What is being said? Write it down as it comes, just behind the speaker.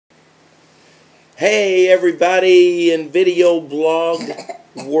Hey everybody in video blog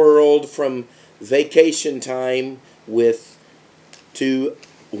world from vacation time with two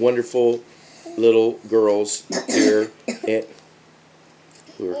wonderful little girls here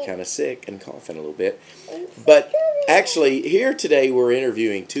who are kind of sick and coughing a little bit. But actually here today we're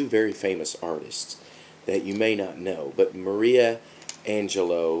interviewing two very famous artists that you may not know, but Maria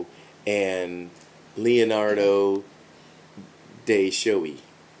Angelou and Leonardo da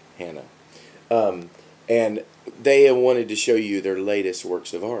Hannah. And they have wanted to show you their latest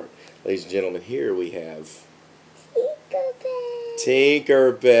works of art. Ladies and gentlemen, here we have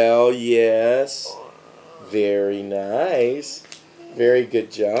Tinkerbell, yes. Very nice. Very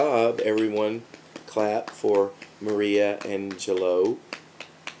good job. Everyone clap for Maria Angelou.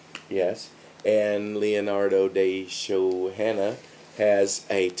 Yes. And Leonardo da Hannah has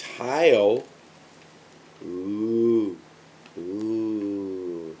a tile. Ooh.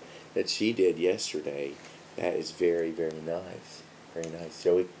 That she did yesterday. That is very, very nice. Very nice.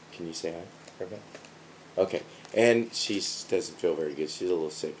 Joey, can you say hi? Okay. And she doesn't feel very good. She's a little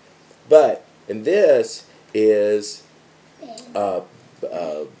sick. But, and this is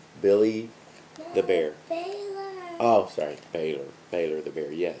Billy the Bear. Oh, sorry. Baylor the Bear,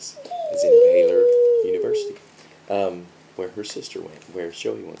 yes. It's in Baylor University. Where her sister went. Where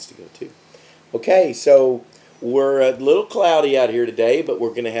Joey wants to go too. Okay, so we're a little cloudy out here today, but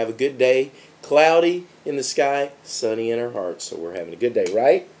we're going to have a good day. Cloudy in the sky, sunny in our hearts. So we're having a good day,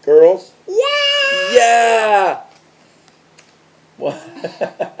 right, girls? Yeah! Yeah! What?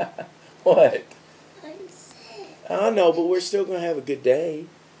 What? I'm sick. I know, but we're still going to have a good day.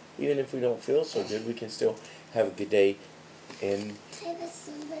 Even if we don't feel so good, we can still have a good day. And I have a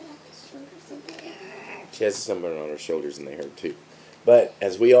sunburn on my shoulders and they hurt. she has a sunburn on her shoulders and they hurt too. But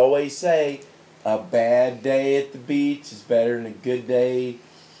as we always say, a bad day at the beach is better than a good day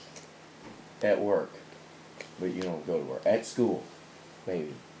at work. But you don't go to work. At school.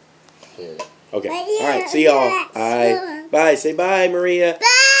 Maybe. Yeah. Okay. All right. See y'all. Bye. Bye. Say bye, Maria. Bye.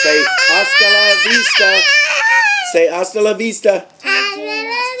 Say hasta la vista. Say hasta la vista. Hasta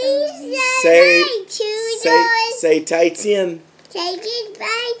la vista. Say tights in. Say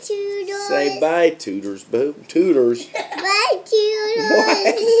goodbye, Toodles. Say bye, Tooters. Tooters. Bye, Toodles.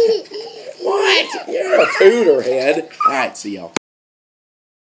 What? What? You're a tooter head. All right. See y'all.